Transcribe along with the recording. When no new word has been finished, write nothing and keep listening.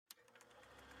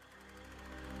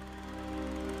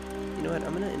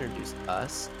I'm going to introduce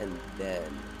us, and then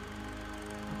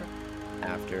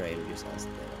after I introduce us,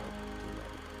 then I'll do my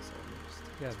so first.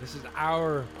 Yeah, this is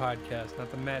our podcast, not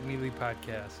the Matt Neely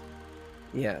podcast.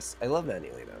 Yes, I love Matt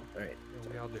Neely, though. All right. Yeah,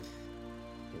 we all do.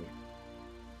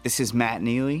 This is Matt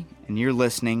Neely, and you're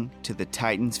listening to the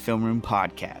Titans Film Room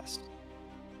Podcast.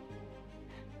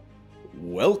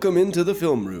 Welcome into the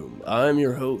film room. I'm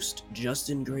your host,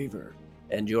 Justin Graver,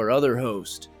 and your other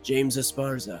host, James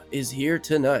Esparza, is here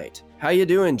tonight. How you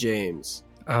doing, James?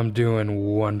 I'm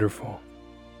doing wonderful.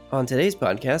 On today's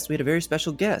podcast, we had a very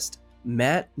special guest.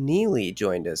 Matt Neely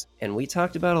joined us, and we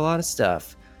talked about a lot of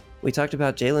stuff. We talked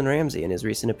about Jalen Ramsey and his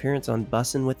recent appearance on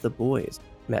Bussin' with the Boys.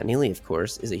 Matt Neely, of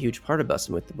course, is a huge part of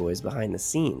Bussin' with the Boys behind the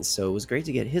scenes, so it was great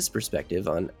to get his perspective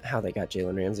on how they got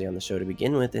Jalen Ramsey on the show to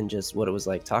begin with and just what it was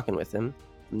like talking with him.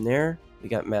 From there, we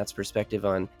got Matt's perspective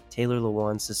on Taylor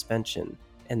Lewan's suspension.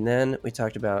 And then we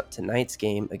talked about tonight's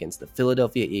game against the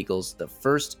Philadelphia Eagles, the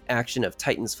first action of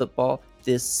Titans football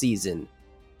this season.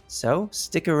 So,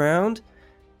 stick around.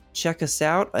 Check us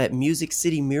out at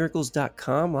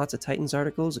musiccitymiracles.com. Lots of Titans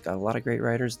articles. We've got a lot of great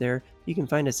writers there. You can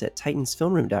find us at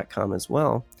titansfilmroom.com as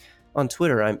well. On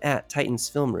Twitter, I'm at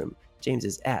titansfilmroom. James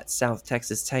is at South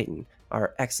Texas Titan.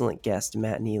 Our excellent guest,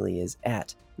 Matt Neely, is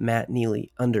at mattneely_.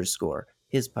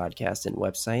 His podcast and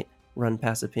website,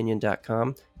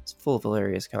 runpassopinion.com. It's full of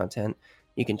hilarious content.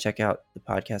 You can check out the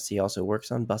podcast he also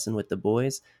works on, Bussin' with the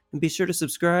Boys. And be sure to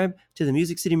subscribe to the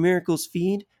Music City Miracles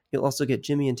feed. You'll also get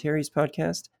Jimmy and Terry's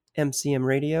podcast, MCM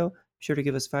Radio. Be sure to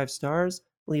give us 5 stars,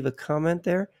 leave a comment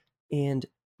there. And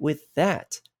with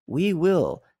that, we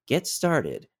will get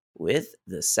started with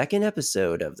the second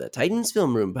episode of the Titans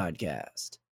Film Room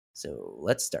podcast. So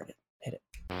let's start it. Hit it.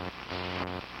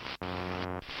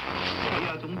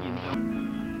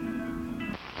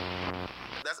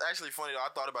 That's actually funny though. I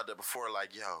thought about that before.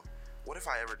 Like, yo, what if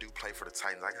I ever do play for the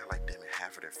Titans? I got like damn it,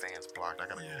 half of their fans blocked. I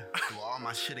gotta do all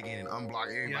my shit again and unblock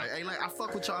everybody. Yeah. Hey, like I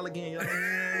fuck with y'all again, yo.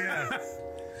 Yeah.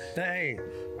 Hey,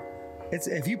 it's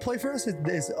if you play for us,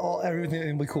 it's all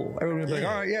everything will be cool. Everyone will be like,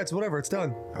 all right, yeah, it's whatever, it's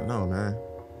done. I know, man.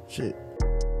 Shit.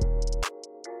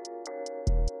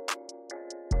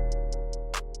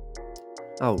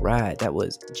 All right, that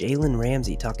was Jalen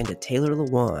Ramsey talking to Taylor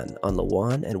Lewan on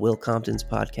Lewan and Will Compton's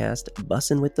podcast,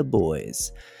 Bussin' with the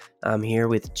Boys. I'm here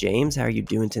with James. How are you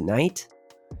doing tonight?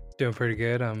 Doing pretty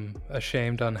good. I'm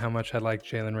ashamed on how much I liked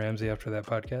Jalen Ramsey after that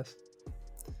podcast.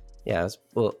 Yes,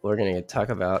 well, we're going to talk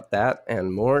about that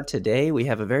and more today. We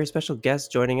have a very special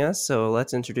guest joining us, so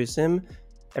let's introduce him.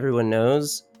 Everyone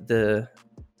knows the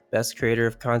best creator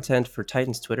of content for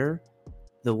Titans Twitter,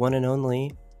 the one and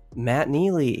only Matt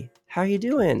Neely. How you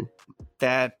doing?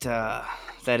 That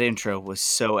intro was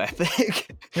so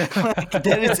epic. Like,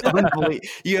 that is unbelievable.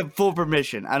 You have full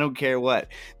permission. I don't care what.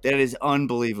 That is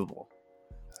unbelievable.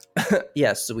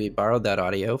 Yes, so we borrowed that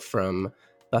audio from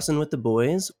Bussin' with the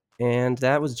Boys, and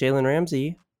that was Jalen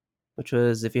Ramsey, which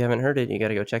was, if you haven't heard it, you got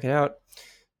to go check it out.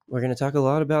 We're going to talk a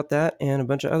lot about that and a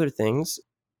bunch of other things.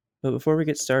 But before we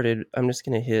get started, I'm just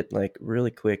going to hit like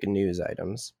really quick news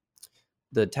items.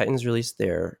 The Titans released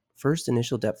their first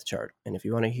initial depth chart, and if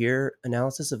you want to hear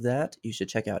analysis of that, you should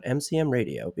check out MCM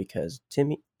Radio because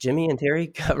Jimmy and Terry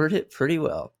covered it pretty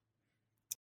well.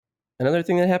 Another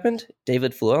thing that happened,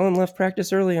 David Fluellen left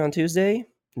practice early on Tuesday.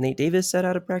 Nate Davis sat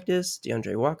out of practice.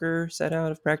 DeAndre Walker sat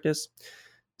out of practice.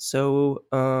 So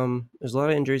there's a lot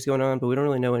of injuries going on, but we don't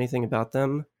really know anything about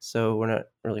them. So we're not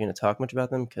really going to talk much about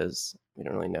them because we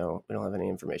don't really know. We don't have any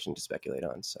information to speculate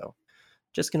on. So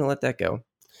just going to let that go.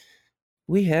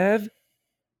 We have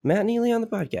Matt Neely on the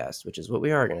podcast, which is what we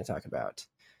are going to talk about.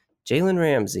 Jalen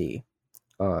Ramsey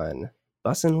on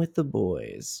Bussin' with the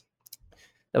Boys.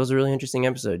 That was a really interesting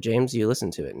episode. James, you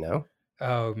listened to it, no?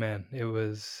 Oh, man. It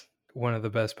was one of the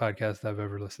best podcasts I've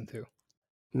ever listened to.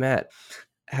 Matt,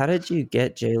 how did you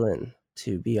get Jalen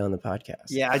to be on the podcast?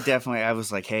 Yeah, I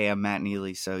was like, hey, I'm Matt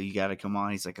Neely, so you got to come on.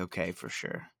 He's like, okay, for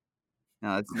sure.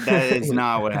 No, that is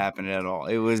not what happened at all.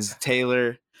 It was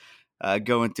Taylor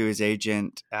going through his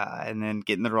agent and then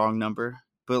getting the wrong number.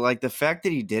 But like the fact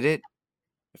that he did it,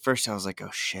 at first I was like,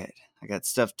 oh shit, I got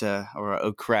stuff or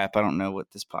oh crap, I don't know what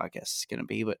this podcast is gonna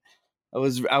be. But I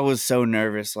was so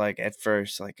nervous. Like at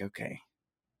first, like okay,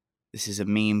 this is a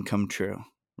meme come true,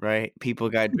 right? People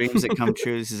got dreams that come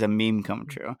true. This is a meme come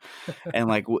true. And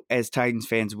like as Titans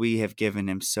fans, we have given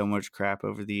him so much crap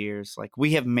over the years. Like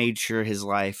we have made sure his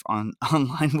life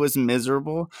online was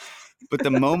miserable. But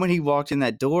the moment he walked in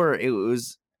that door, it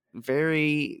was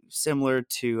very similar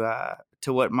to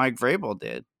what Mike Vrabel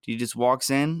did. He just walks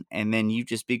in and then you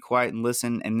just be quiet and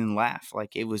listen and then laugh.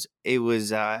 Like it was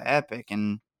epic.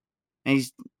 And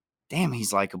he's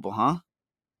likable, huh?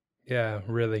 Yeah,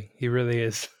 really. He really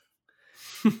is.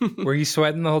 Were you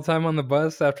sweating the whole time on the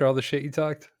bus after all the shit you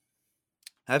talked?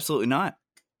 Absolutely not.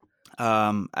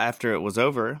 After it was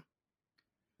over,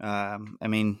 I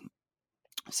mean,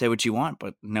 say what you want,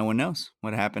 but no one knows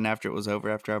what happened after it was over,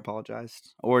 after I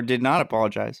apologized or did not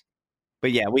apologize.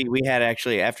 But yeah, we had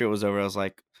actually, after it was over, I was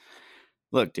like,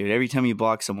 look, dude, every time you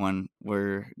block someone,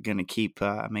 we're going to keep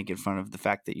making fun of the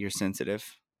fact that you're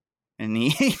sensitive. And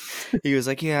he was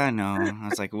like, yeah, I know. I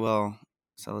was like, well,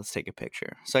 so let's take a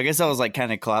picture. So I guess I was like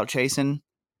kind of clout chasing,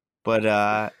 but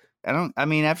I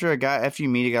mean, after you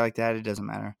meet a guy like that, it doesn't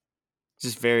matter. It's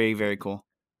just very, very cool.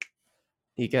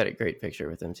 You got a great picture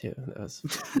with him too. That's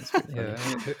pretty funny. Yeah,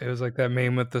 it was like that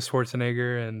meme with the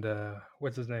Schwarzenegger and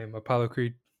what's his name, Apollo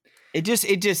Creed. It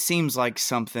just seems like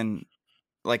something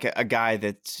like a guy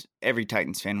that every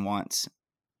Titans fan wants.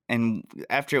 And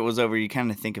after it was over, you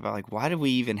kind of think about like, why did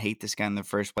we even hate this guy in the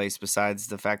first place? Besides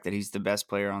the fact that he's the best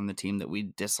player on the team that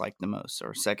we dislike the most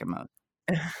or second most.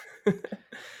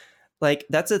 Like,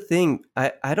 that's a thing.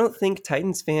 I don't think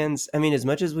Titans fans, I mean, as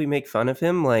much as we make fun of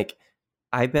him, like,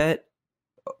 I bet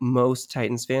most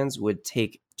Titans fans would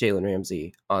take Jalen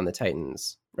Ramsey on the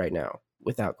Titans right now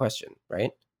without question,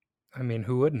 right? I mean,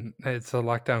 who wouldn't? It's a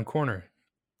lockdown corner.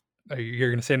 You're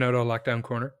going to say no to a lockdown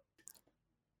corner?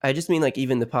 I just mean, like,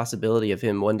 even the possibility of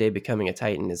him one day becoming a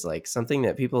Titan is like something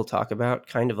that people talk about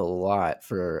kind of a lot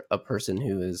for a person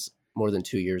who is more than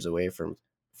 2 years away from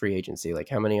free agency. Like,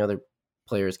 how many other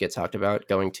players get talked about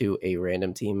going to a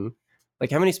random team? Like,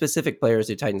 how many specific players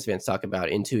do Titans fans talk about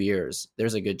in 2 years?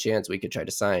 There's a good chance we could try to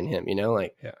sign him, you know?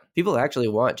 Like, Yeah. People actually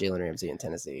want Jalen Ramsey in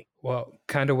Tennessee. Well,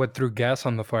 kind of what threw gas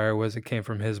on the fire was it came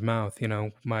from his mouth. You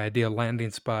know, my ideal landing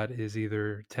spot is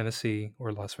either Tennessee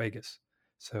or Las Vegas.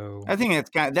 So I think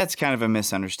that's kind of a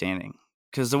misunderstanding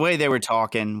because the way they were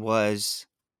talking was,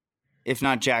 if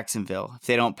not Jacksonville, if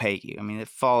they don't pay you. I mean, it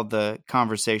followed the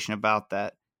conversation about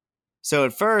that. So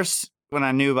at first, when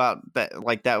I knew about that,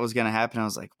 like that was going to happen, I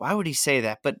was like, why would he say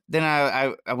that? But then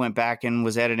I went back and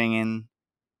was editing, and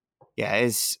yeah,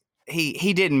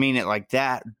 he didn't mean it like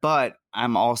that. But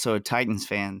I'm also a Titans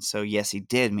fan, so yes, he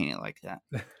did mean it like that.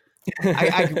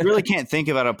 I really can't think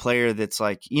about a player that's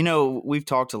like, you know, we've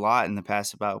talked a lot in the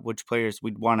past about which players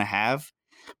we'd want to have,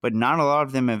 but not a lot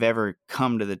of them have ever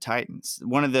come to the Titans.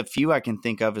 One of the few I can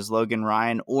think of is Logan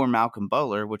Ryan or Malcolm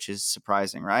Butler, which is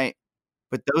surprising, right?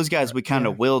 But those guys we kind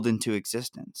of willed into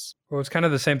existence. Well, it's kind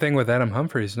of the same thing with Adam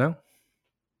Humphries, no?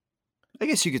 I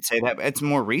guess you could say that. But it's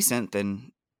more recent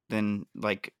than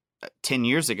like 10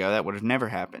 years ago. That would have never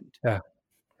happened. Yeah,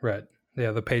 right.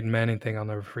 Yeah, the Peyton Manning thing I'll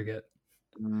never forget.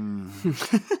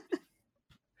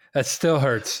 That still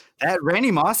hurts. That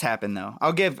Randy Moss happened though.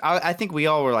 I think we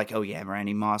all were like, oh yeah,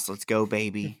 Randy Moss, let's go,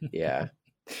 baby. Yeah.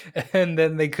 And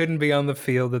then they couldn't be on the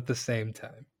field at the same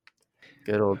time.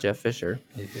 Good old Jeff Fisher.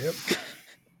 Yep.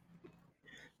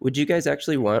 Would you guys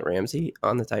actually want Ramsey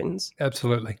on the Titans?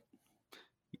 Absolutely.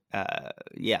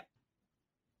 Yeah.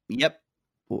 Yep.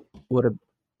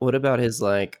 What about his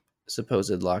like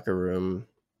supposed locker room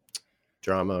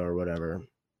drama or whatever?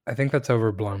 I think that's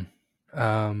overblown.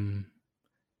 I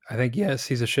think, yes,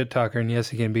 he's a shit talker, and yes,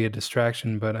 he can be a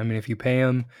distraction. But I mean, if you pay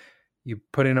him, you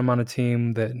putting him on a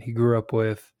team that he grew up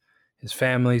with, his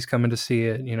family's coming to see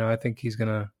it. You know, I think he's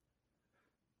not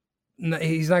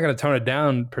gonna tone it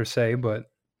down per se, but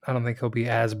I don't think he'll be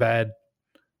as bad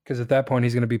because at that point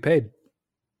he's going to be paid.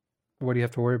 What do you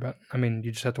have to worry about? I mean,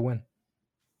 you just have to win.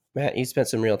 Matt, you spent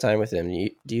some real time with him.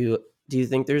 Do you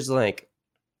think there's like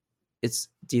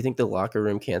do you think the locker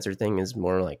room cancer thing is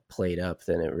more like played up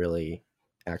than it really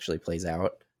actually plays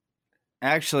out?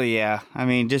 Actually, yeah. I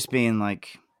mean, just being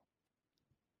like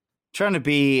trying to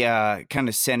be kind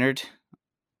of centered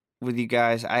with you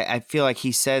guys. I feel like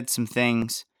he said some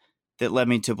things that led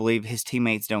me to believe his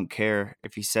teammates don't care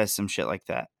if he says some shit like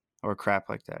that or crap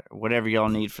like that or whatever y'all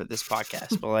need for this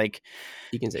podcast. But like,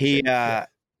 You can say he, shit. Yeah.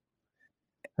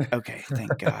 okay,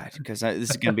 thank God, because this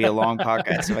is going to be a long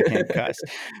podcast if I can't cuss.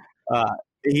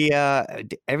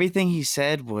 Everything he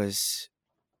said was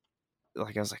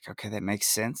like, I was like, okay, that makes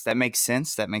sense. That makes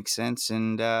sense. That makes sense.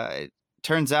 And it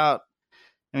turns out,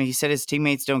 I mean, he said his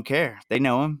teammates don't care. They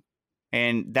know him.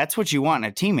 And that's what you want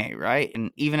in a teammate, right?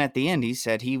 And even at the end, he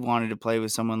said he wanted to play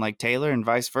with someone like Taylor and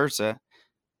vice versa.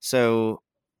 So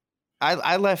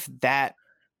I left that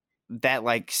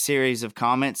like series of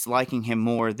comments liking him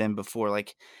more than before.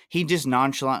 Like he just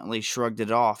nonchalantly shrugged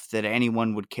it off that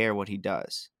anyone would care what he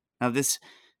does. Now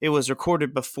it was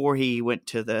recorded before he went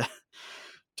to the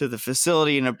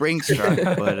facility in a Brinks truck,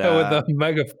 but with the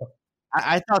megaphone.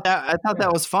 I thought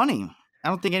that was funny. I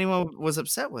don't think anyone was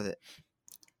upset with it.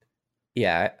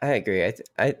 Yeah, I agree. I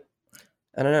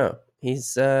don't know.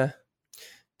 He's the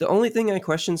only thing I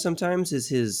question sometimes is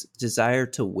his desire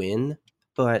to win,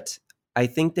 but I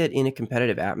think that in a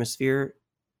competitive atmosphere,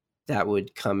 that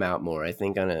would come out more. I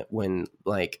think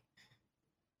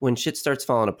when shit starts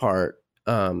falling apart,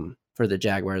 for the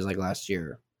Jaguars like last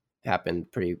year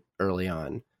happened pretty early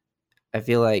on. I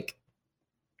feel like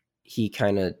he's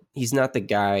not the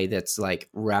guy that's like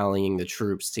rallying the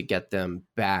troops to get them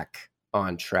back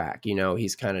on track.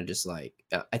 He's kind of just like,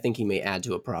 I think he may add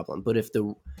to a problem. But if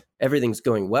everything's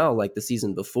going well, like the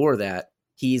season before that,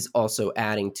 he's also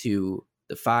adding to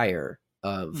the fire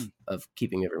of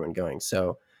keeping everyone going.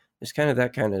 So there's kind of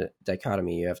that kind of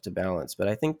dichotomy you have to balance. But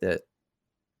I think that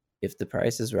if the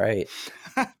price is right,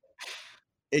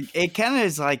 it kind of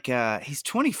is like he's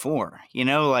 24.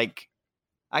 Like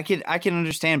I can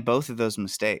understand both of those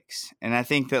mistakes, and I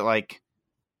think that like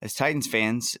as Titans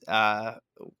fans,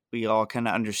 we all kind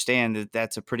of understand that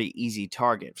that's a pretty easy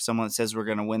target. If someone says we're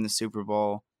going to win the Super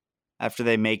Bowl after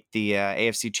they make the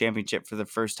AFC Championship for the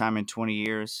first time in 20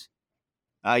 years,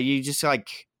 you just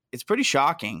like, it's pretty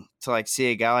shocking to like see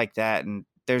a guy like that. And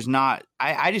there's not,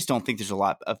 I just don't think there's a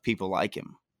lot of people like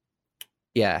him.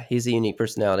 Yeah, he's a unique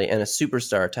personality and a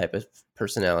superstar type of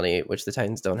personality, which the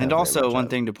Titans don't have. And also, one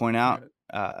thing to point out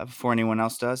before anyone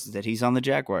else does is that he's on the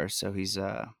Jaguars, so he's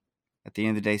at the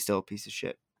end of the day still a piece of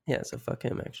shit. Yeah, so fuck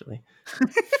him, actually.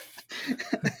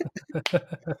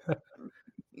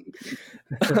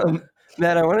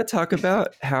 Matt, I want to talk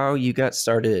about how you got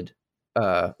started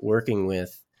working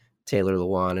with Taylor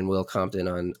Lewan and Will Compton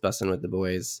on Bussin' with the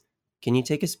Boys. Can you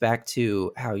take us back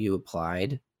to how you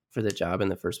applied for the job in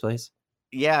the first place?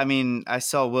 Yeah, I mean, I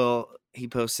saw Will, he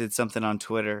posted something on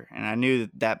Twitter, and I knew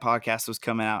that podcast was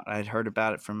coming out. I had heard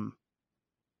about it from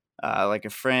like a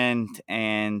friend,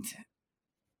 and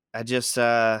I just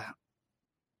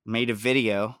made a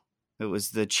video. It was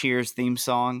the Cheers theme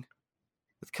song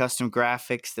with custom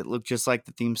graphics that looked just like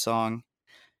the theme song.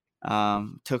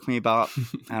 Took me about,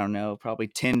 I don't know, probably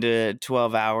 10 to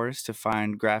 12 hours to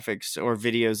find graphics or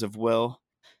videos of Will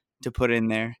to put in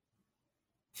there.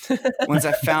 Once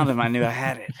I found him, I knew I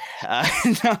had it.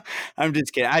 No, I'm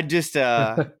just kidding. I just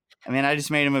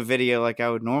made him a video like I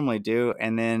would normally do.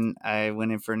 And then I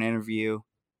went in for an interview,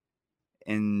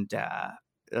 and that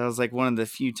was like one of the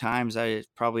few times I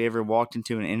probably ever walked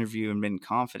into an interview and been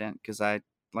confident, because I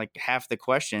like half the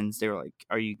questions, they were like,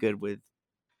 are you good with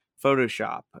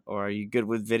Photoshop, or are you good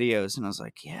with videos? And I was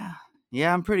like, yeah,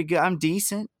 I'm pretty good. I'm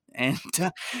decent. And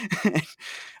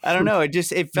I don't know.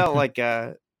 It felt like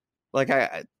I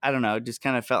don't know. It just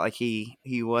kind of felt like he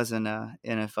wasn't a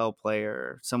NFL player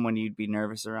or someone you'd be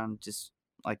nervous around, just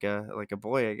like a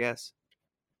boy, I guess.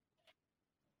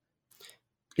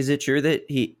 Is it true that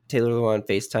Taylor Lewan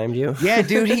FaceTimed you? Yeah,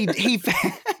 dude, he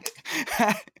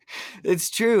it's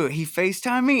true. He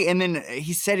FaceTimed me, and then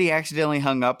he said he accidentally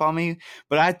hung up on me.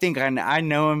 But I think I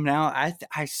know him now.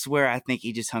 I swear I think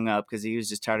he just hung up because he was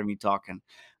just tired of me talking.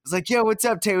 I was like, yo, what's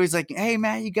up, Taylor? He's like, hey,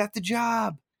 man, you got the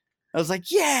job. I was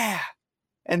like, yeah.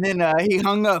 And then he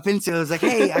hung up instantly. I was like,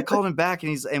 hey, I called him back,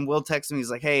 and Will texted me.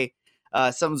 He's like, hey,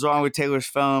 something's wrong with Taylor's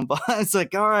phone. But it's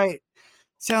like, all right,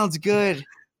 sounds good.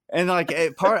 And like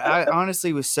I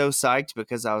honestly was so psyched,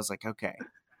 because I was like, okay,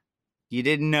 you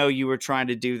didn't know you were trying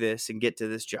to do this and get to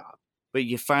this job, but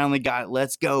you finally got it.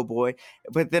 Let's go, boy.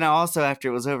 But then I also, after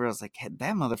it was over, I was like, hey,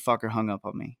 that motherfucker hung up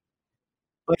on me.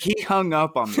 But he hung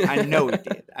up on me. I know he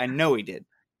did. I know he did.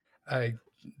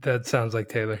 That sounds like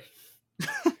Taylor.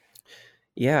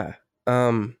 Yeah.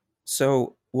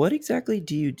 So what exactly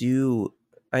do you do?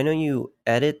 I know you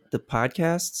edit the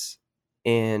podcasts,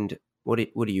 and what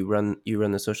do you run? You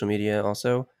run the social media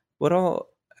also.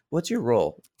 What's your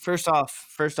role? First off,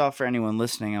 for anyone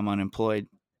listening, I'm unemployed.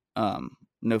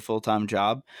 No full-time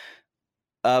job.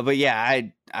 But yeah,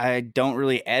 I don't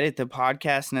really edit the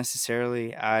podcast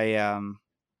necessarily. I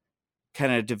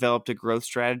kind of developed a growth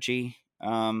strategy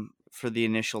for the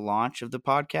initial launch of the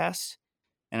podcast.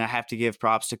 And I have to give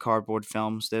props to Cardboard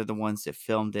Films. They're the ones that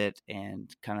filmed it and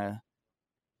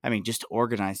just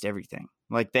organized everything.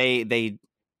 Like they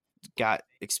got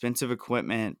expensive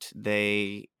equipment.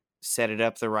 They set it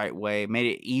up the right way, made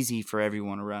it easy for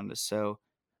everyone around us. So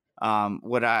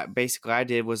what I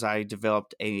did was I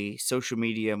developed a social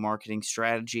media marketing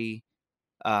strategy,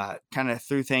 kind of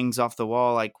threw things off the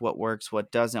wall, like what works,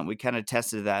 what doesn't. We kind of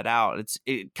tested that out.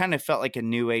 It kind of felt like a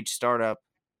new age startup,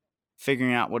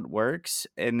 figuring out what works,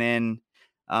 and then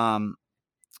kind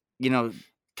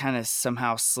of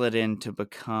somehow slid in to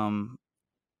become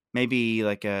maybe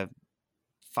like a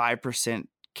 5%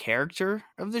 character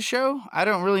of the show. I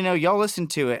don't really know. Y'all listen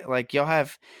to it, like y'all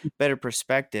have better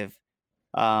perspective.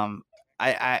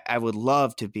 I would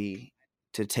love to be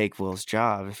to take Will's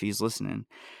job if he's listening,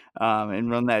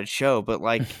 and run that show. But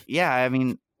like, yeah, I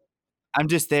mean, I'm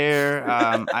just there.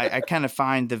 I kind of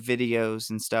find the videos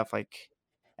and stuff like.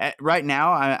 Right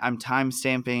now, I'm time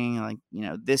stamping, like,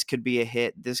 this could be a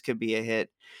hit, this could be a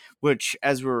hit, which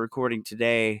as we're recording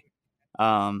today,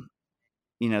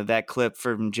 that clip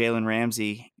from Jalen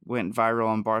Ramsey went viral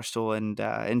on Barstool and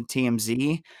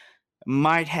TMZ.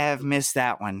 Might have missed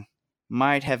that one.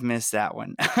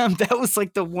 That was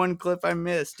like the one clip I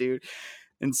missed, dude.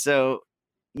 And so,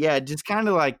 yeah, just kind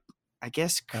of like, I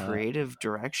guess, creative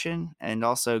direction, and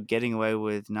also getting away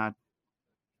with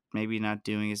maybe not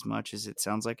doing as much as it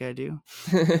sounds like I do.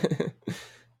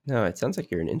 No, it sounds like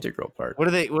you're an integral part. What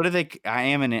are they?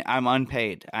 I'm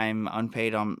unpaid. I'm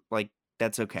unpaid on, like,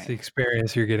 that's okay. It's the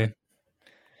experience you're getting.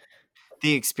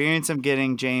 The experience I'm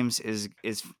getting, James, is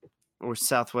or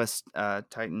Southwest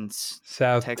Titans.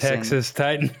 South Texas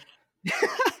Titan.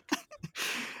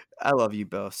 I love you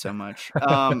both so much.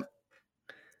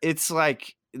 It's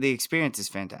like the experience is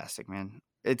fantastic, man.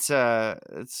 It's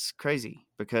crazy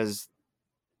because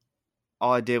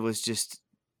all I did was just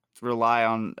rely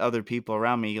on other people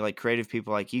around me, like creative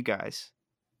people like you guys.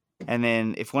 And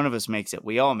then if one of us makes it,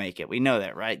 we all make it. We know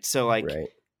that, right? So like, Right.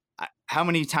 How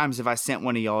many times have I sent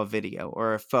one of y'all a video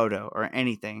or a photo or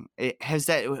anything?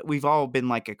 We've all been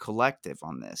like a collective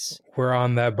on this. We're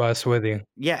on that bus with you.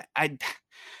 Yeah.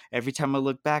 Every time I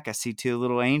look back, I see two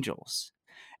little angels.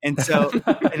 And so,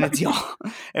 and it's y'all.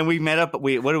 And we met up.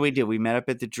 What do we do? We met up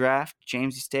at the draft.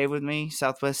 James, you stayed with me.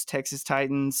 Southwest Texas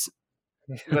Titans,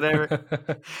 whatever.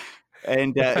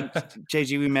 And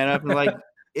JG, we met up, and like,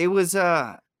 it was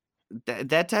that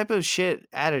type of shit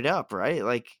added up, right?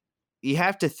 Like, you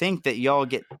have to think that y'all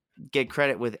get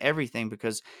credit with everything,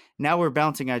 because now we're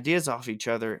bouncing ideas off each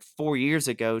other. 4 years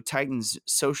ago, Titans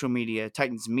social media,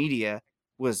 Titans media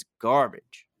was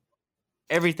garbage.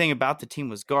 Everything about the team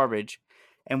was garbage.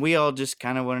 And we all just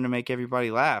kind of wanted to make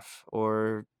everybody laugh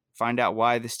or find out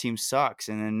why this team sucks.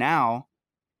 And then now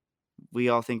we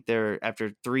all think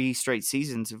after 3 straight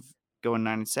seasons of going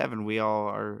 9-7, we all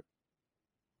are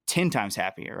 10 times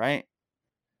happier, right?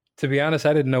 To be honest,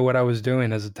 I didn't know what I was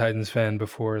doing as a Titans fan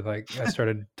before like I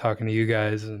started talking to you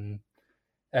guys and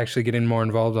actually getting more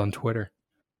involved on Twitter.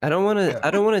 I don't want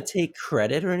to take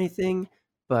credit or anything,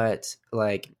 but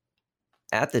like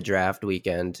at the draft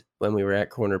weekend when we were at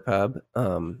Corner Pub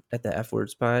at the F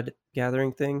Words Pod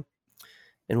gathering thing,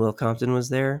 and Will Compton was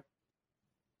there.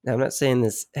 Now, I'm not saying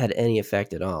this had any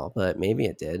effect at all, but maybe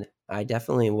it did. I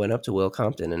definitely went up to Will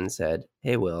Compton and said,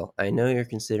 "Hey, Will, I know you're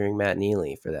considering Matt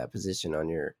Neely for that position on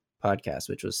your podcast,"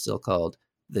 which was still called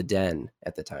The Den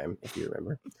at the time, if you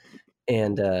remember.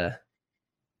 And I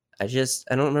don't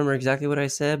remember exactly what I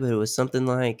said, but it was something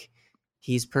like,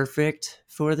 he's perfect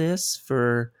for this,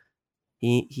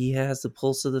 he has the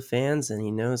pulse of the fans and he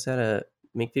knows how to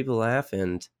make people laugh,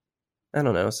 and I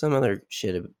don't know, some other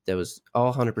shit that was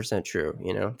all 100% true,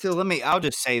 you know? So I'll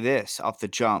just say this off the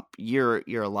jump. You're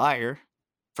a liar,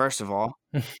 first of all.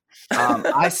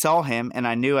 I saw him and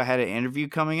I knew I had an interview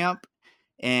coming up,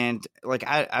 and like,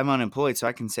 I'm unemployed, so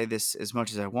I can say this as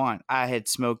much as I want. I had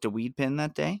smoked a weed pen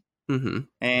that day. Mm-hmm.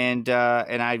 And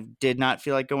I did not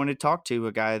feel like going to talk to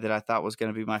a guy that I thought was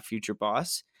going to be my future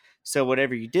boss. So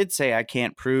whatever you did say, I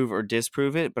can't prove or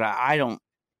disprove it, but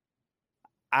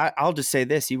I'll just say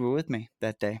this: you were with me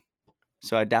that day,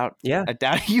 so I doubt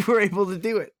you were able to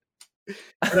do it.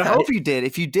 But I hope you did.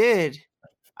 If you did,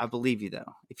 I believe you,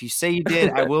 though. If you say you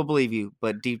did, I will believe you.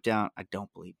 But deep down, I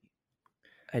don't believe you.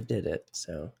 I did it,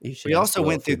 so you should. We also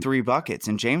went through 3 buckets,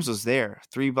 and James was there.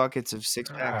 3 buckets of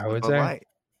 6-pack of Bud Light.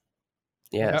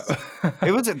 Yes,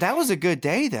 that was a good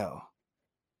day, though.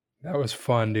 That was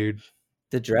fun, dude.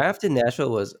 The draft in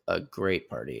Nashville was a great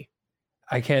party.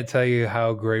 I can't tell you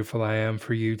how grateful I am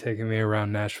for you taking me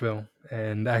around Nashville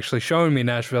and actually showing me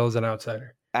Nashville as an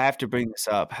outsider. I have to bring this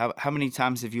up. How many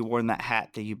times have you worn that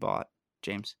hat that you bought,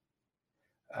 James?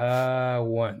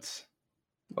 Once.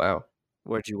 Wow.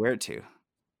 Where'd you wear it to?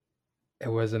 It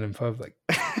wasn't in public.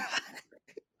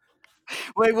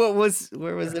 Wait, where was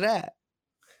it at?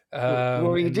 What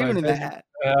were you doing in the hat?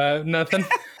 Nothing.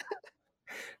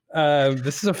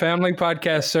 This is a family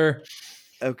podcast, sir.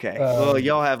 Okay. Well,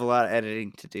 y'all have a lot of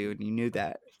editing to do, and you knew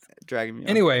that. Dragging me on.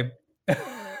 Anyway,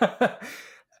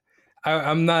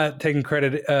 I'm not taking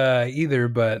credit either,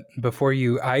 but before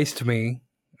you iced me,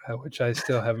 which I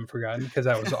still haven't forgotten because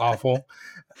that was awful.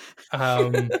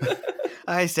 I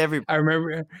iced everybody. I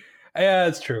remember. Yeah,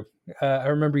 it's true. I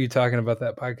remember you talking about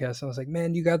that podcast. I was like,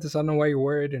 man, you got this. I don't know why you're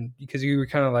worried. And because you were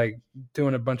kind of like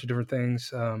doing a bunch of different things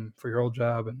for your old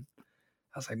job. And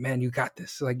I was like, man, you got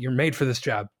this. Like, you're made for this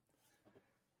job.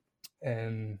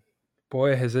 And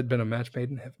Boy, has it been a match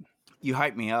made in heaven. You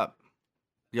hyped me up.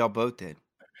 Y'all both did.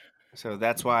 So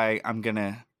that's why I'm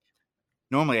gonna.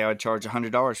 Normally, I would charge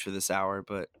 $100 for this hour,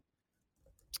 but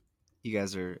you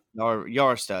guys y'all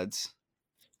are studs.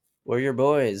 We're your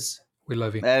boys. We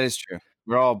love you. That is true.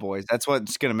 We're all boys. That's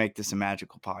what's gonna make this a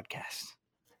magical podcast.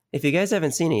 If you guys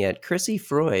haven't seen it yet, Chrissy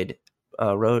Freud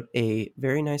wrote a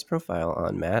very nice profile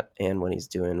on Matt and what he's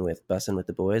doing with Bussin' with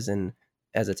the Boys, and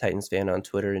as a Titans fan on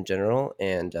Twitter in general,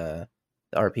 and the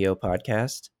RPO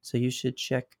podcast. So you should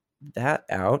check that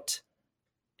out.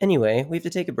 Anyway, we have to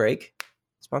take a break.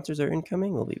 Sponsors are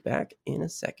incoming. We'll be back in a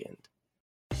second.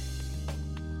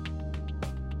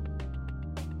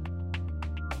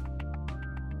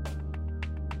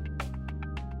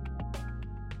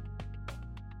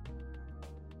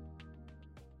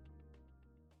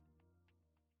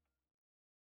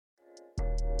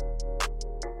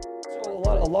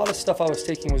 A lot of stuff I was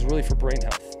taking was really for brain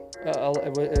health.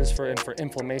 It was for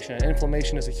inflammation. And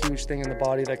inflammation is a huge thing in the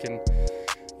body that can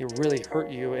really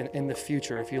hurt you in the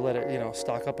future if you let it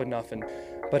stock up enough.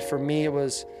 But for me, it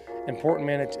was important,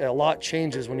 man. A lot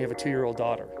changes when you have a 2-year-old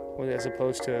daughter, as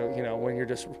opposed to when you're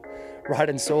just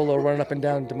riding solo, running up and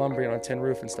down Demumbrian on a tin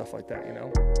roof and stuff like that.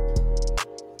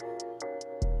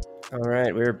 All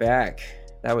right, we're back.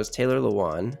 That was Taylor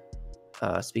Lewan.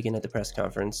 Speaking at the press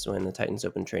conference when the Titans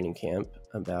opened training camp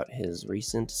about his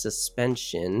recent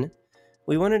suspension.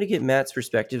 We wanted to get Matt's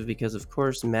perspective because, of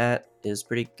course, Matt is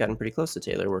gotten pretty close to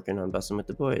Taylor working on Bussin' with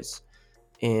the Boys.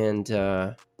 And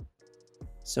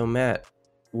so, Matt,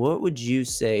 what would you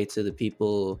say to the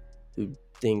people who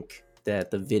think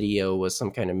that the video was some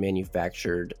kind of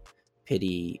manufactured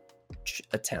pity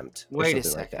attempt? Or Wait a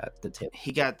something second. like that?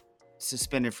 He got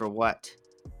suspended for what?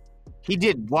 He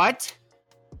did what?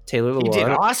 Taylor Lewan. He did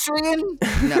Austrian?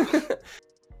 No.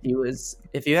 He was.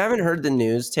 If you haven't heard the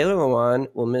news, Taylor Lewan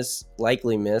will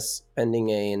likely miss,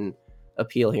 pending an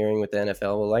appeal hearing with the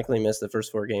NFL, will likely miss the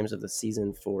first 4 games of the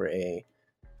season for a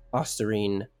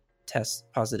Ostarine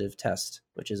positive test,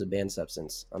 which is a banned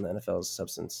substance on the NFL's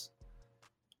substance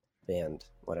banned,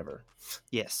 whatever.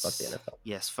 Yes. Fuck the NFL.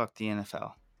 Yes, fuck the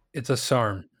NFL. It's a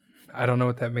SARM. I don't know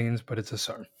what that means, but it's a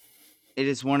SARM. It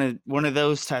is one of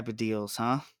those type of deals,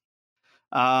 huh?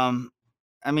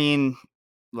 I mean,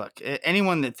 look,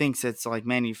 anyone that thinks it's like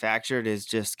manufactured is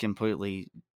just completely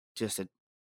let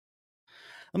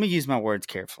me use my words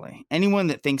carefully. Anyone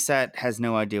that thinks that has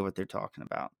no idea what they're talking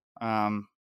about.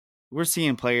 We're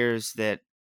seeing players that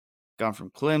gone from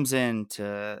Clemson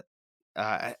to,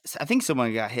 I think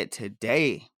someone got hit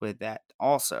today with that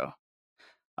also.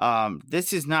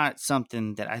 This is not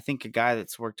something that I think a guy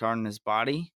that's worked hard on his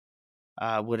body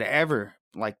would ever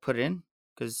put in.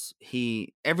 Because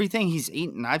everything he's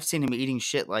eaten, I've seen him eating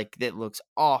shit that looks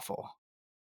awful.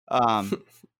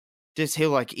 Just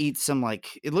he'll eat some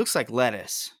it looks like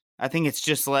lettuce. I think it's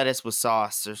just lettuce with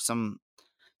sauce or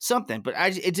something. But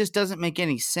it just doesn't make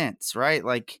any sense, right?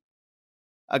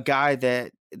 A guy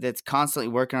that's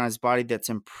constantly working on his body that's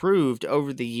improved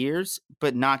over the years,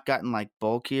 but not gotten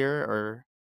bulkier or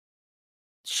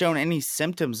shown any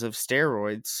symptoms of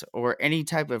steroids or any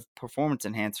type of performance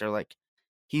enhancer.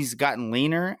 He's gotten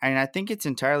leaner, and I think it's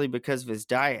entirely because of his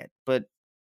diet. But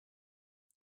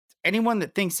anyone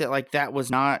that thinks that that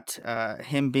was not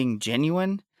him being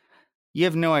genuine, you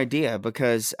have no idea,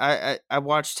 because I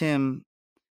watched him.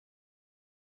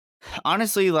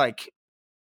 Honestly, I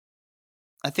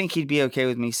think he'd be okay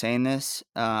with me saying this,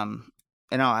 and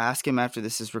I'll ask him after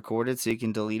this is recorded so you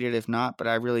can delete it if not. But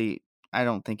I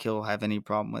don't think he'll have any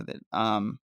problem with it.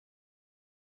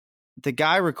 The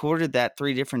guy recorded that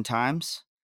 3 different times.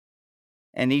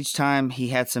 And each time he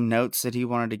had some notes that he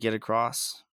wanted to get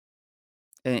across.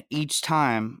 And each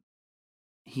time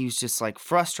he was just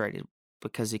frustrated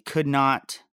because he could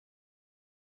not.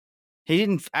 He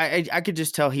didn't. I could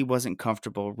just tell he wasn't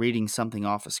comfortable reading something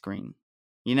off a screen,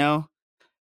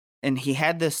 And he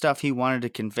had this stuff he wanted to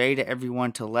convey to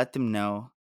everyone to let them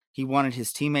know. He wanted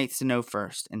his teammates to know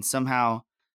first. And somehow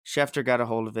Schefter got a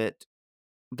hold of it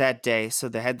that day. So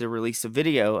they had to release a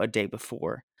video a day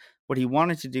before. What he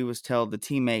wanted to do was tell the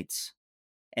teammates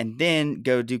and then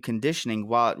go do conditioning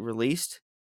while it released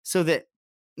so that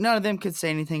none of them could say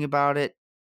anything about it.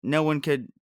 No one could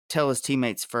tell his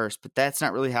teammates first, but that's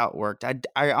not really how it worked.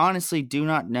 I honestly do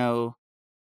not know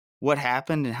what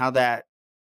happened and how that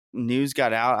news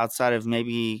got out outside of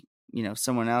maybe,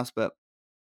 someone else. But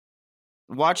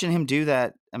watching him do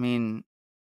that, I mean,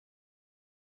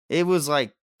 it was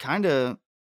kind of,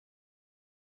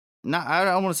 not, I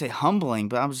don't want to say humbling,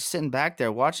 but I was just sitting back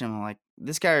there watching him. I'm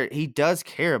this guy, he does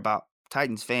care about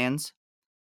Titans fans.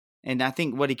 And I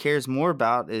think what he cares more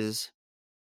about is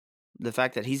the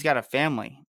fact that he's got a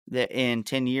family that in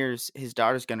 10 years, his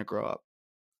daughter's going to grow up.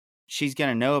 She's going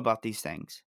to know about these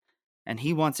things. And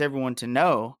he wants everyone to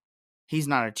know he's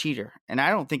not a cheater. And I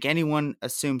don't think anyone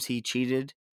assumes he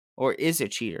cheated or is a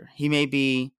cheater. He may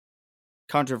be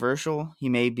controversial. He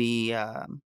may be,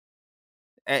 when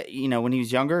he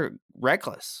was younger,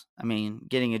 reckless. I mean,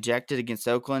 getting ejected against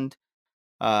Oakland,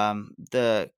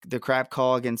 the crap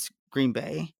call against Green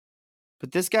Bay.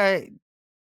 But this guy,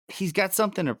 he's got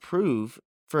something to prove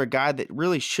for a guy that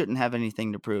really shouldn't have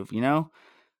anything to prove,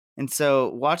 And so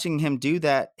watching him do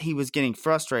that, he was getting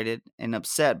frustrated and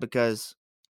upset because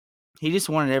he just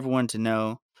wanted everyone to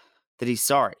know that he's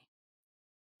sorry.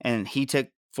 And he took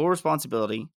full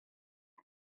responsibility.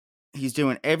 He's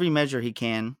doing every measure he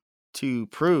can to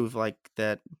prove like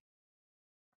that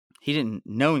he didn't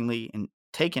knowingly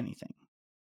take anything.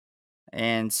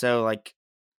 And so like,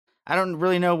 I don't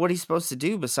really know what he's supposed to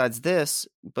do besides this,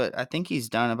 but I think he's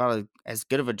done about as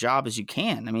good of a job as you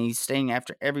can. I mean, he's staying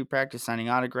after every practice, signing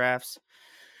autographs.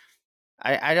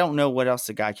 I don't know what else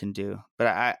the guy can do, but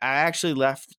I actually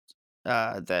left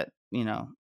that,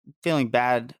 feeling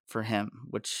bad for him,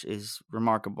 which is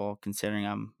remarkable considering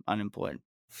I'm unemployed.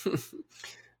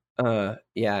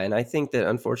 Yeah, and I think that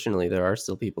unfortunately there are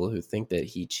still people who think that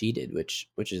he cheated, which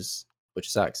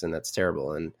sucks, and that's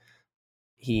terrible. And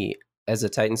he, as a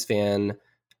Titans fan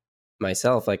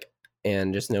myself,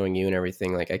 and just knowing you and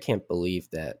everything, I can't believe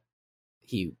that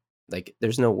he,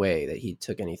 there's no way that he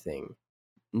took anything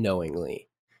knowingly.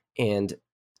 And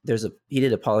he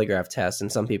did a polygraph test,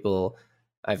 and some people,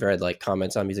 I've read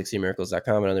comments on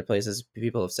MusicSeeMiracles.com and other places,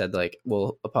 people have said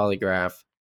well, a polygraph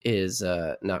is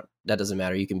not, that doesn't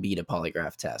matter, you can beat a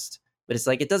polygraph test. But it's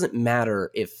it doesn't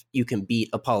matter if you can beat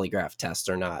a polygraph test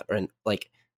or not. Or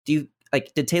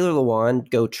did Taylor Lewan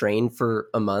go train for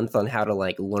a month on how to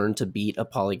learn to beat a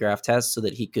polygraph test so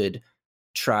that he could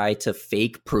try to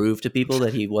fake prove to people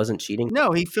that he wasn't cheating?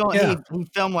 No, he filmed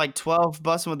 12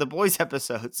 Bussin' with the Boys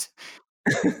episodes.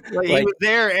 He was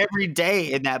there every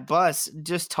day in that bus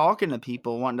just talking to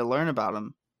people, wanting to learn about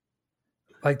him.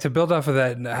 To build off of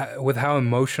that, with how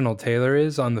emotional Taylor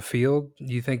is on the field,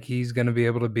 you think he's going to be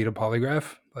able to beat a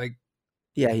polygraph?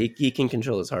 Yeah, he can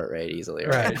control his heart rate easily.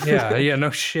 Right. Yeah, no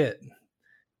shit.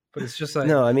 But it's just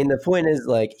no, I mean, the point is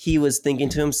he was thinking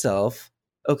to himself,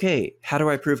 okay, how do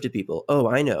I prove to people? Oh,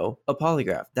 I know, a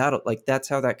polygraph. That's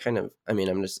how that kind of, I mean,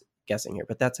 I'm just guessing here,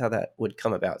 but that's how that would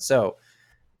come about. So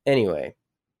anyway,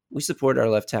 we support our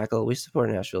left tackle. We support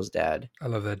Nashville's dad. I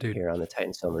love that dude here on the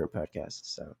Titans Film Room podcast.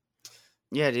 So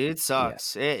yeah, dude, it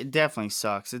sucks. Yeah. It definitely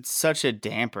sucks. It's such a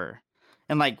damper.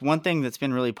 And one thing that's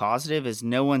been really positive is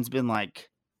no one's been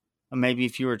maybe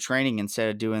if you were training instead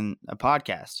of doing a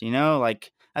podcast,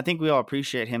 I think we all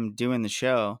appreciate him doing the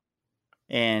show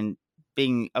and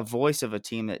being a voice of a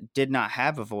team that did not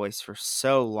have a voice for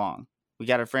so long. We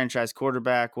got a franchise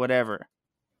quarterback, whatever,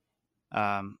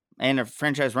 and a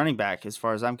franchise running back as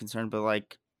far as I'm concerned.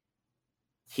 But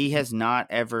he has not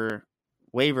ever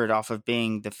wavered off of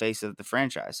being the face of the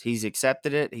franchise. He's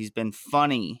accepted it. He's been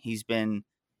funny. He's been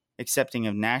accepting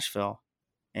of Nashville.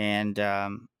 And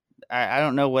I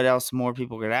don't know what else more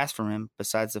people could ask from him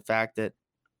besides the fact that,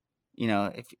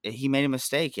 if he made a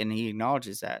mistake and he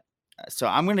acknowledges that. So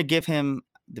I'm going to give him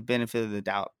the benefit of the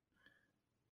doubt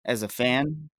as a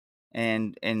fan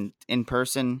and in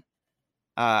person.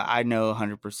 I know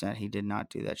 100% he did not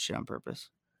do that shit on purpose.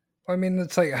 I mean,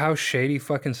 it's how shady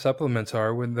fucking supplements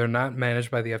are when they're not managed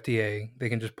by the FDA. They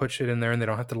can just put shit in there and they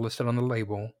don't have to list it on the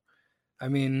label. I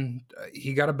mean,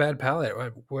 he got a bad palate.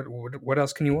 What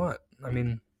else can you want? I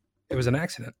mean, it was an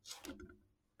accident.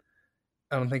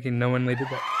 I don't think he knowingly did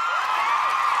that.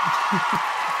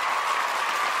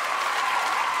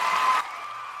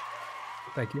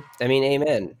 Thank you. I mean,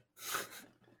 amen.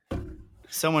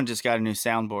 Someone just got a new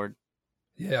soundboard.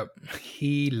 Yep,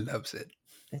 he loves it.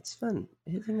 It's fun.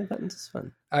 Hitting the buttons is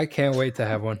fun. I can't wait to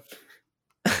have one.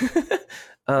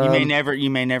 You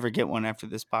may never get one after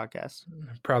this podcast.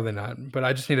 Probably not, but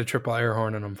I just need a triple air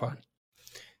horn and I'm fine.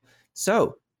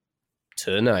 So,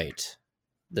 tonight,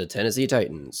 the Tennessee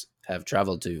Titans have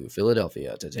traveled to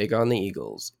Philadelphia to take on the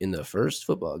Eagles in the first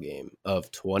football game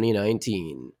of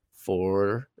 2019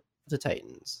 for the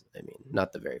Titans. I mean,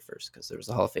 not the very first because there was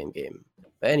a Hall of Fame game.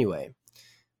 But anyway,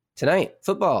 tonight,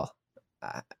 football.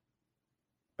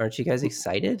 Aren't you guys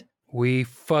excited? We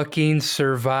fucking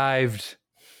survived.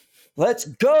 Let's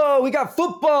go. We got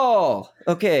football.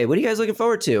 Okay, what are you guys looking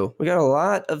forward to? We got a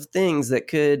lot of things that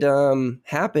could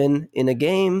happen in a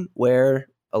game where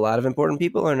a lot of important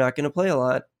people are not going to play a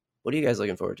lot. What are you guys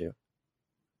looking forward to?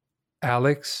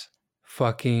 Alex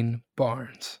fucking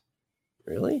Barnes.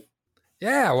 Really?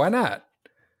 Yeah, why not?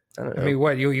 I don't know. I mean,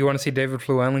 what you want to see David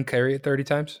Fluellen carry it 30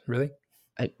 times? Really?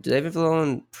 David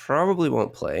Fallon probably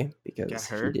won't play because Got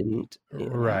he hurt? didn't.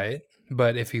 Right.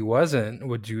 But if he wasn't,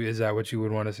 is that what you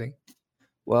would want to see?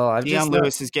 Well, I've Deion just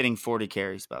Lewis is getting 40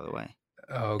 carries, by the way.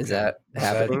 Oh, okay. Is that Well,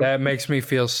 happening? that makes me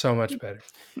feel so much better.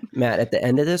 Matt, at the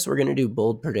end of this, we're going to do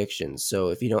bold predictions. So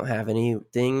if you don't have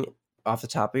anything off the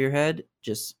top of your head,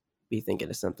 just be thinking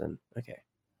of something. Okay.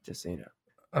 Just so you know.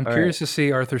 I'm All curious to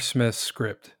see Arthur Smith's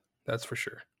script. That's for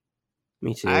sure.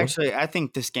 Me too. I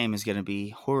think this game is going to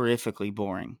be horrifically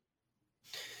boring.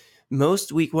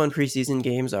 Most week 1 preseason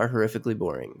games are horrifically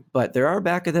boring, but there are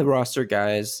back of the roster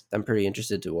guys I'm pretty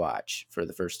interested to watch for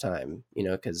the first time,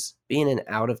 because being an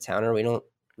out of towner, we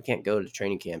can't go to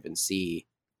training camp and see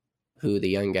who the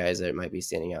young guys that might be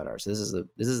standing out are. So this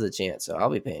is the chance. So I'll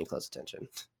be paying close attention.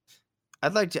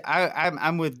 I'd like to.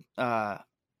 I'm with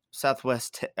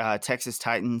Southwest Texas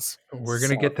Titans. We're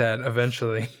gonna get that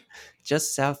eventually.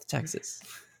 Just South Texas.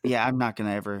 Yeah, I'm not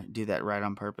gonna ever do that right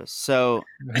on purpose. So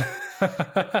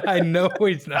I know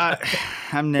he's not.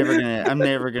 I'm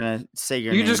never gonna say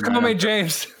your name. You just call right me on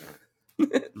James.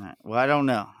 Right. Well, I don't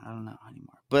know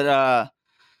anymore. But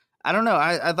I don't know.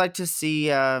 I'd like to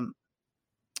see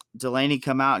Delaney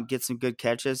come out and get some good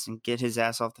catches and get his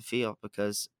ass off the field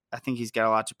because I think he's got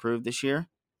a lot to prove this year.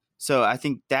 So I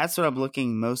think that's what I'm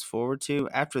looking most forward to.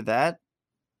 After that,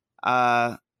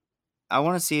 I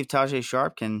want to see if Tajay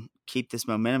Sharp can keep this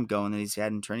momentum going that he's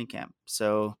had in training camp.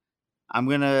 So I'm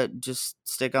going to just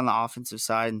stick on the offensive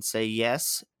side and say,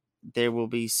 yes, there will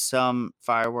be some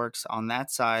fireworks on that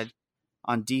side.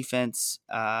 On defense,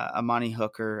 Amani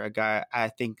Hooker, a guy I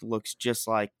think looks just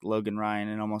like Logan Ryan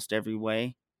in almost every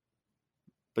way,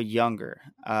 but younger.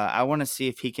 I want to see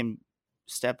if he can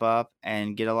step up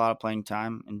and get a lot of playing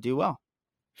time and do well.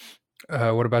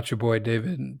 What about your boy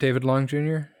David Long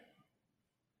Jr.?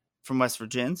 From West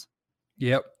Virginians?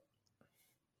 Yep.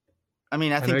 I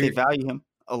mean, I think they value him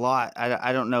a lot.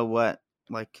 I don't know what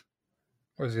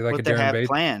was he like what a they Darren have Bates?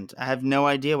 planned. I have no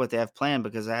idea what they have planned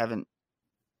because I haven't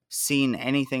seen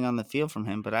anything on the field from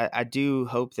him. But I do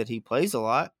hope that he plays a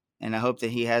lot, and I hope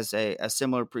that he has a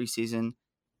similar preseason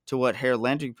to what Harold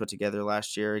Landry put together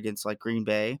last year against Green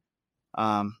Bay.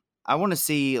 I want to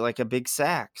see a big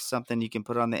sack, something you can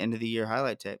put on the end of the year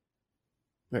highlight tape.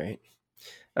 Right.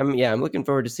 I'm looking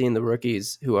forward to seeing the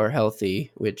rookies who are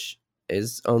healthy, which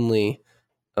is only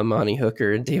Amani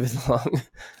Hooker and David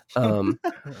Long.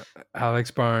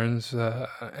 Alex Barnes,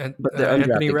 and but they're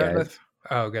Anthony undrafted Ratliff. guys.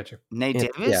 Oh, gotcha. Nate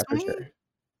Davis? Yeah, for sure.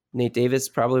 Nate Davis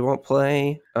probably won't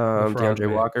play.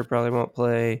 DeAndre Walker probably won't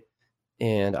play.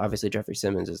 And obviously Jeffrey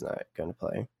Simmons is not going to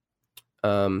play.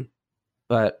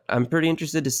 But I'm pretty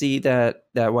interested to see that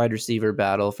wide receiver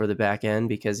battle for the back end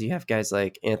because you have guys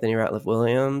like Anthony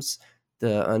Ratliff-Williams,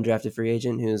 the undrafted free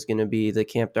agent who's going to be the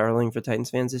camp darling for Titans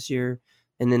fans this year.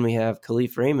 And then we have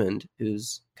Khalif Raymond,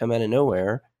 who's come out of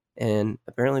nowhere and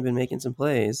apparently been making some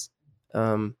plays.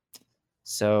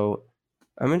 So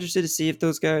I'm interested to see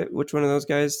which one of those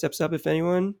guys steps up, if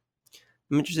anyone.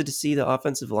 I'm interested to see the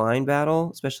offensive line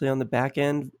battle, especially on the back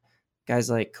end. Guys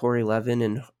like Corey Levin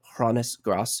and Hronis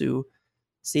Grasu.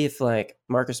 See if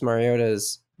Marcus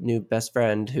Mariota's new best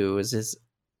friend, who is his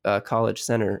college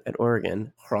center at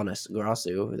Oregon, Hronis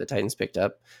Grasu, who the Titans picked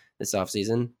up this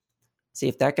offseason. See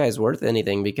if that guy's worth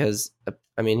anything because,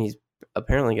 he's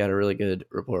apparently got a really good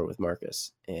rapport with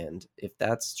Marcus. And if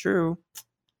that's true,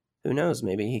 who knows?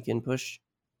 Maybe he can push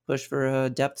for a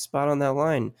depth spot on that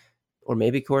line. Or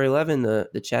maybe Corey Levin,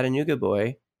 the Chattanooga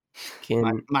boy,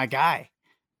 can... My guy.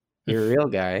 Your real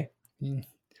guy,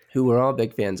 who we're all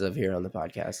big fans of here on the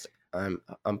podcast.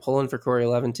 I'm pulling for Corey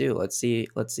Levin too. Let's see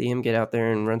him get out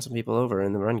there and run some people over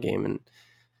in the run game. And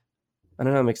I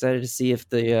don't know. I'm excited to see if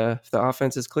the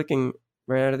offense is clicking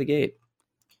right out of the gate.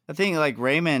 I think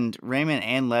Raymond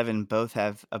and Levin both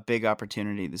have a big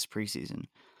opportunity this preseason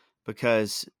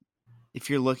because if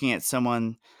you're looking at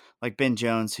someone like Ben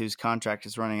Jones, whose contract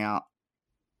is running out,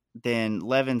 then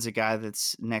Levin's a guy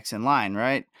that's next in line,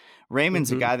 right?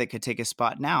 Raymond's a guy that could take a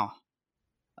spot now.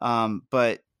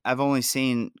 But I've only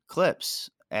seen clips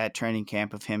at training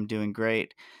camp of him doing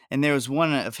great. And there was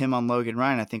one of him on Logan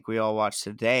Ryan, I think we all watched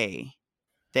today,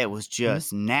 that was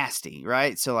just nasty,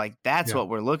 right? So that's what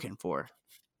we're looking for.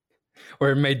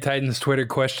 Or it made Titans Twitter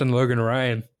question Logan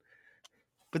Ryan.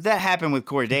 But that happened with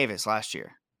Corey Davis last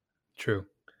year. True.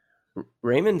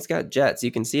 Raymond's got jets.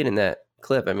 You can see it in that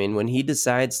clip. When he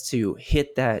decides to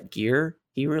hit that gear,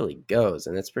 he really goes,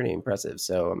 and that's pretty impressive.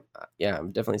 So,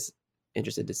 I'm definitely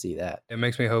interested to see that. It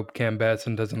makes me hope Cam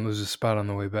Batson doesn't lose his spot on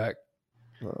the way back.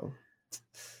 Well,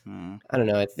 I don't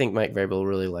know. I think Mike Vrabel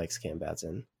really likes Cam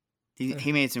Batson.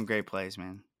 He made some great plays,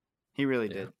 man. He really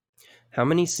did. How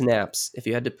many snaps, if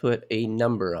you had to put a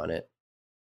number on it,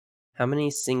 how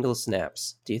many single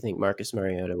snaps do you think Marcus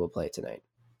Mariota will play tonight?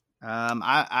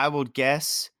 I would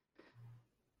guess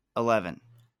 11.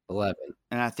 11.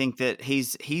 And I think that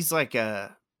he's like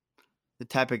the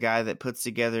type of guy that puts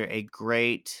together a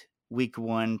great week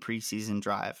 1 preseason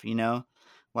drive,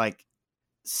 like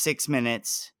 6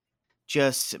 minutes,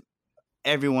 just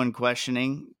everyone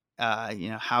questioning,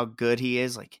 how good he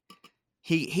is. Like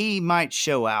he might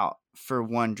show out for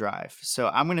one drive. So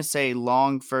I'm going to say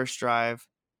long first drive.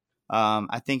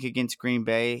 I think against Green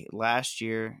Bay last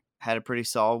year had a pretty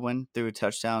solid one, threw a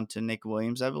touchdown to Nick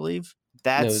Williams, I believe.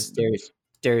 That's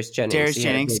Darius Jennings. Darius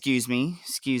Jennings, excuse me.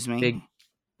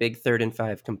 Big 3rd and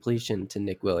 5 completion to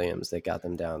Nick Williams that got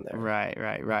them down there.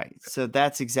 Right. So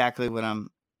that's exactly what I'm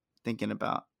thinking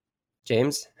about.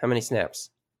 James, how many snaps?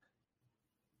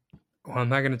 Well, I'm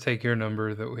not going to take your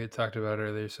number that we had talked about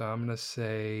earlier, so I'm going to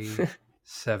say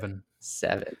 7.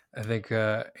 7. I think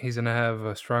he's going to have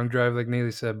a strong drive, like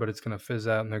Neely said, but it's going to fizz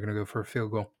out, and they're going to go for a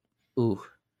field goal. Ooh,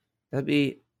 that'd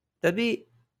be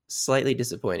slightly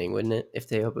disappointing, wouldn't it? If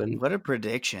they open. What a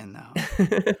prediction, though.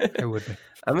 It would be.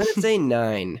 I'm gonna say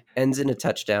 9 ends in a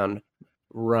touchdown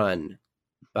run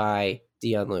by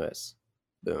Dion Lewis.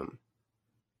 Boom.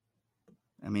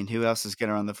 I mean, who else is going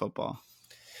to run the football?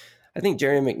 I think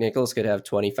Jerry McNichols could have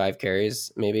 25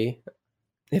 carries, maybe,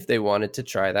 if they wanted to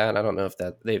try that. I don't know if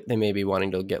that they may be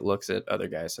wanting to get looks at other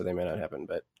guys, so they may not happen.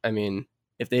 But I mean,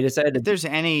 if they decided, if there's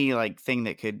any thing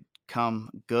that could come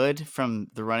good from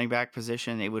the running back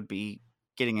position, it would be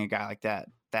getting a guy like that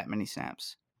many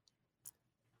snaps.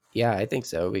 Yeah, I think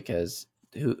so, because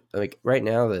right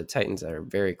now the Titans are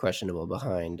very questionable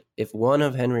behind. If one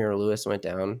of Henry or Lewis went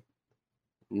down,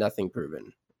 nothing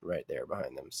proven right there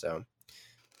behind them. So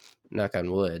knock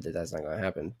on wood that's not going to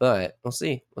happen, but we'll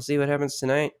see. We'll see what happens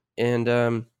tonight.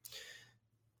 And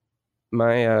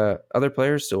my other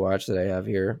players to watch that I have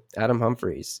here, Adam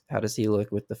Humphries. How does he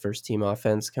look with the first team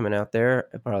offense coming out there?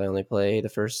 I'll probably only play the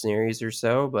first series or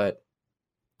so, but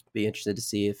be interested to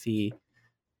see if he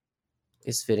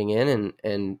is fitting in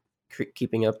and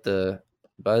keeping up the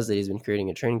buzz that he's been creating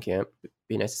at training camp.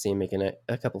 Be nice to see him making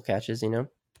a couple catches, It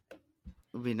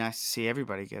would be nice to see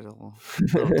everybody get a little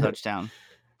touchdown.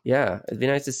 Yeah, it'd be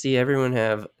nice to see everyone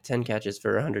have 10 catches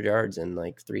for 100 yards and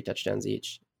 3 touchdowns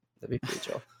each. That'd be pretty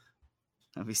chill.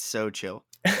 That'd be so chill.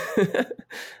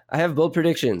 I have bold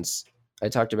predictions. I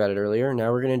talked about it earlier.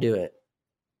 Now we're going to do it.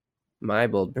 My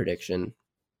bold prediction,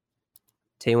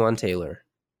 Taywan Taylor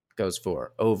goes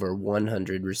for over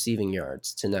 100 receiving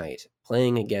yards tonight,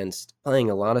 playing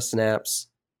a lot of snaps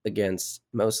against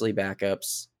mostly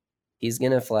backups. He's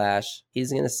going to flash.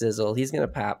 He's going to sizzle. He's going to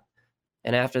pop.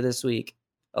 And after this week,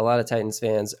 a lot of Titans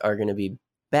fans are going to be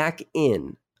back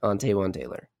in on Taywan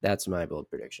Taylor. That's my bold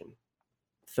prediction.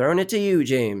 Throwing it to you,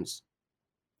 James.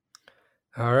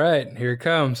 All right, here it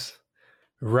comes.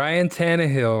 Ryan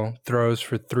Tannehill throws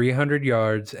for 300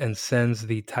 yards and sends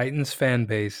the Titans fan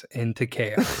base into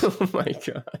chaos. Oh, my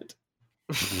God.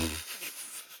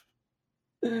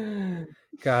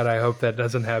 God, I hope that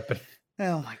doesn't happen.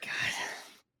 Oh, my God.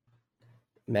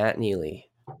 Matt Neely,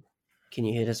 can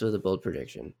you hit us with a bold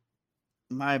prediction?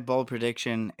 My bold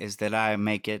prediction is that I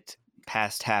make it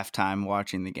past halftime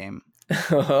watching the game.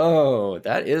 Oh,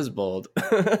 that is bold.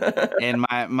 And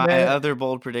my other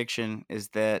bold prediction is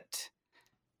that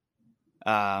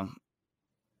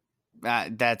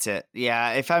that's it.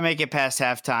 Yeah, if I make it past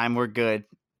halftime, we're good.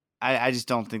 I just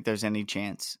don't think there's any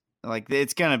chance.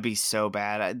 It's going to be so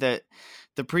bad. The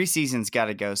preseason's got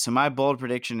to go. So my bold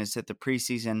prediction is that the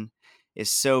preseason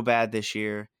is so bad this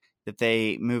year that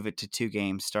they move it to 2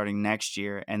 games starting next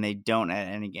year, and they don't add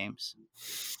any games.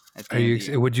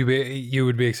 You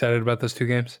would be excited about those 2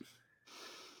 games?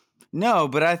 No,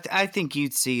 but I think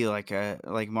you'd see like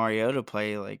Mariota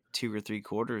play 2 or 3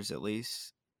 quarters at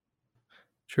least.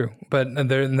 True, but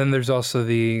then there's also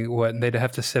they'd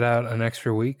have to sit out an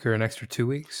extra week or an extra 2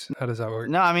 weeks. How does that work?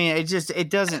 No, I mean it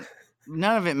doesn't.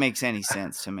 None of it makes any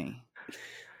sense to me.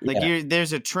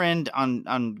 There's a trend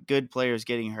on good players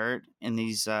getting hurt in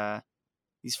these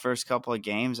first couple of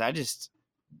games. I just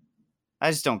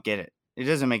don't get it. It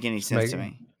doesn't make any sense to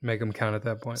me. Make them count at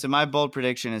that point. So my bold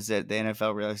prediction is that the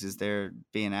NFL realizes they're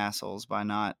being assholes by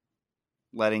not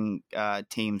letting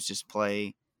teams just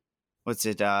play.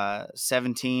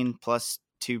 17 plus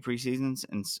 2 preseasons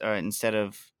instead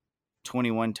of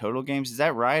 21 total games. Is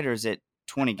that right, or is it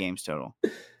 20 games total?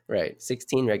 Right,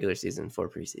 16 regular season, 4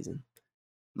 preseason.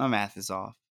 My math is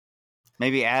off.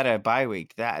 Maybe add a bye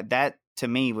week. That to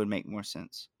me would make more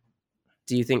sense.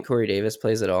 Do you think Corey Davis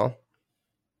plays at all?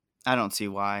 I don't see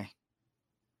why.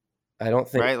 I don't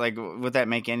think. Right? Would that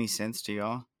make any sense to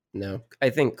y'all? No, I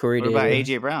think Corey What about Davis.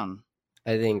 AJ Brown?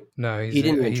 I think No, he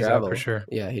didn't even he's travel out for sure.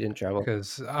 Yeah, he didn't travel.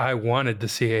 Because I wanted to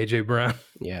see AJ Brown.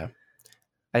 Yeah,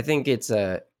 I think it's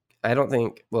I don't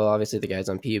think. Well, obviously the guys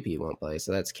on PUP won't play,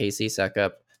 so that's Casey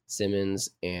Suckup, Simmons,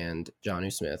 and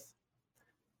Jonnu Smith.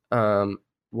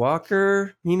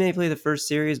 Walker, he may play the first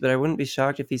series, but I wouldn't be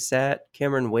shocked if he sat.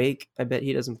 Cameron Wake, I bet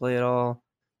he doesn't play at all.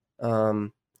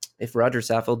 If Roger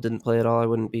Saffold didn't play at all, I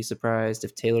wouldn't be surprised.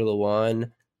 If Taylor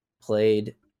Lewan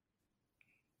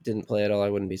didn't play at all, I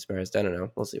wouldn't be surprised. I don't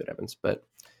know. We'll see what happens, but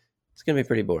it's going to be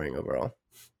pretty boring overall.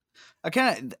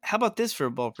 How about this for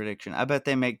a bold prediction? I bet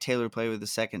they make Taylor play with the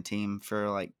second team for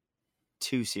like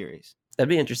 2 series. That'd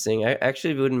be interesting. I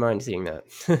actually wouldn't mind seeing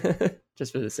that.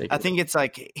 Just for the sake of I think it's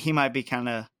like he might be kind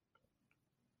of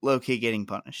low-key getting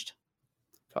punished.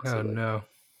 possibly. Oh, no.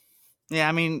 Yeah,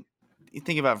 I mean, you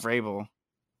think about Vrabel.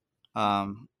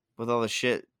 With all the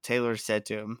shit Taylor said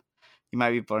to him, he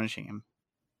might be punishing him.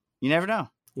 You never know.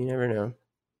 You never know.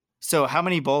 So how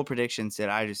many bold predictions did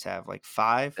I just have? Like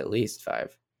 5? At least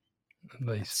 5. At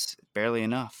least. It's barely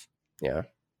enough. Yeah.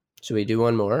 Should we do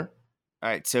one more? All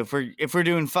right, so if we're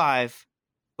doing 5,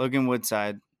 Logan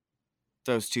Woodside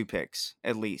throws 2 picks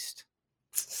at least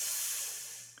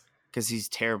because he's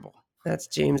terrible. That's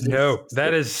James. No,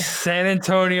 that is San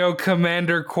Antonio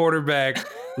Commander quarterback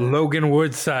Logan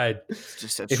Woodside.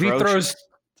 Just If he throws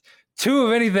 2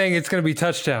 of anything, it's going to be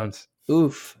touchdowns.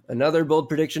 Oof. Another bold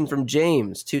prediction from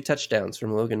James. 2 touchdowns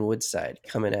from Logan Woodside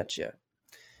coming at you.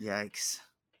 Yikes.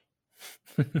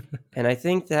 And I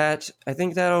think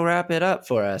that'll wrap it up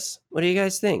for us. What do you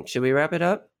guys think? Should we wrap it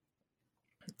up?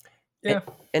 Yeah.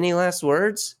 Any last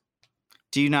words?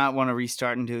 Do you not want to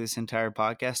restart and do this entire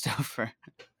podcast over?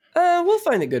 We'll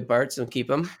find the good parts and keep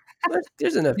them.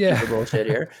 There's enough bullshit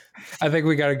here. I think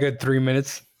we got a good 3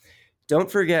 minutes. Don't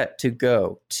forget to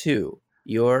go to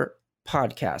your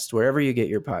podcast, wherever you get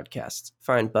your podcasts.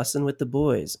 Find Bussin' with the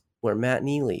Boys, where Matt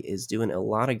Neely is doing a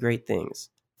lot of great things.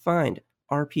 Find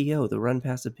RPO, the Run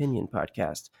Pass Opinion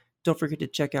podcast. Don't forget to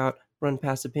check out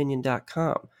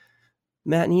runpassopinion.com.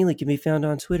 Matt Neely can be found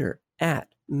on Twitter at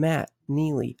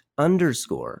 @MattNeely_,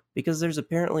 because there's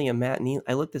apparently a Matt Neely.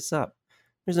 I looked this up.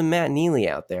 There's a Matt Neely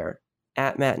out there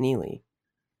at Matt Neely.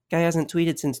 Guy hasn't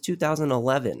tweeted since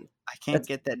 2011. I cannot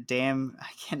get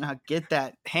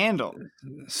that handle.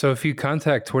 So if you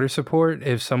contact Twitter support,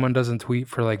 if someone doesn't tweet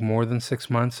for like more than 6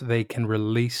 months, they can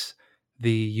release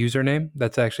the username.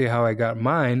 That's actually how I got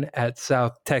mine at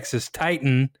South Texas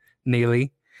Titan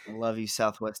Neely. Love you,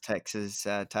 Southwest Texas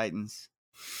Titans.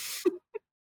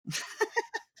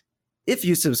 If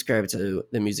you subscribe to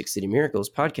the Music City Miracles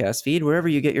podcast feed, wherever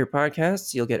you get your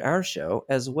podcasts, you'll get our show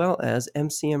as well as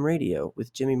MCM Radio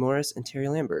with Jimmy Morris and Terry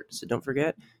Lambert. So don't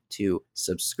forget to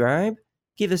subscribe.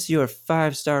 Give us your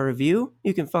 5-star review.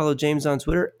 You can follow James on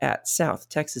Twitter at South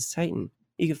Texas Titan.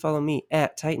 You can follow me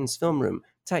at Titans Film Room,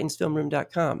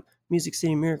 titansfilmroom.com,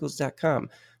 musiccitymiracles.com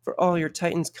for all your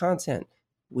Titans content.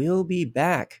 We'll be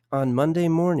back on Monday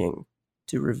morning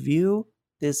to review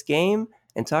this game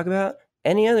and talk about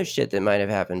any other shit that might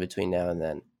have happened between now and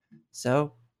then.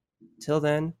 So, till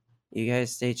then, you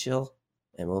guys stay chill,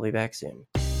 and we'll be back soon.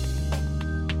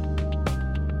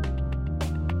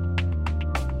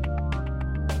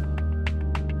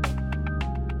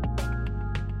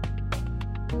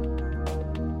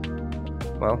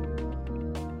 Well,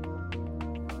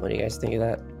 what do you guys think of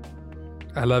that?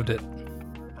 I loved it.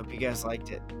 Hope you guys liked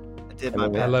it. I did I my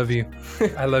mean, best. I love you.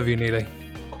 I love you, Neely.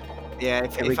 Yeah,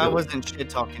 Here we if I go. wasn't shit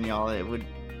talking y'all,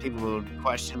 people would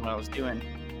question what I was doing.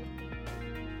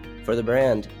 For the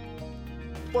brand.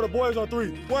 For the boys on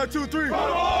 3. 1, 2, 3.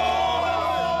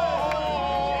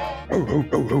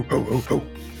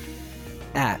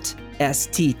 At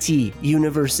STT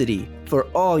University for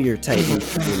all your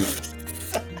Titans.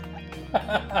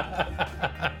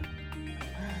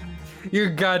 You're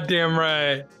goddamn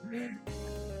right.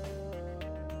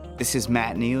 This is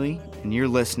Matt Neely, and you're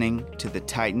listening to the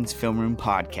Titans Film Room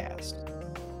Podcast.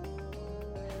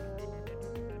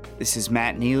 This is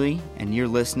Matt Neely, and you're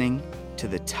listening to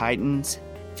the Titans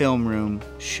Film Room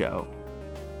Show.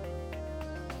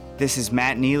 This is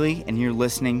Matt Neely, and you're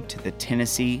listening to the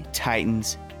Tennessee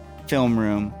Titans Film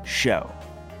Room Show.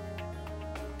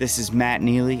 This is Matt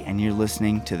Neely, and you're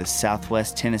listening to the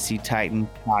Southwest Tennessee Titans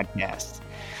Podcast.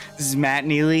 This is Matt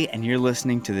Neely, and you're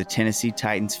listening to the Tennessee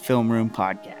Titans Film Room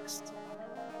Podcast.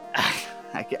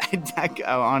 I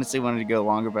honestly wanted to go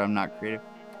longer, but I'm not creative.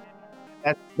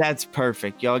 That's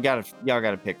perfect. Y'all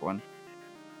gotta pick one.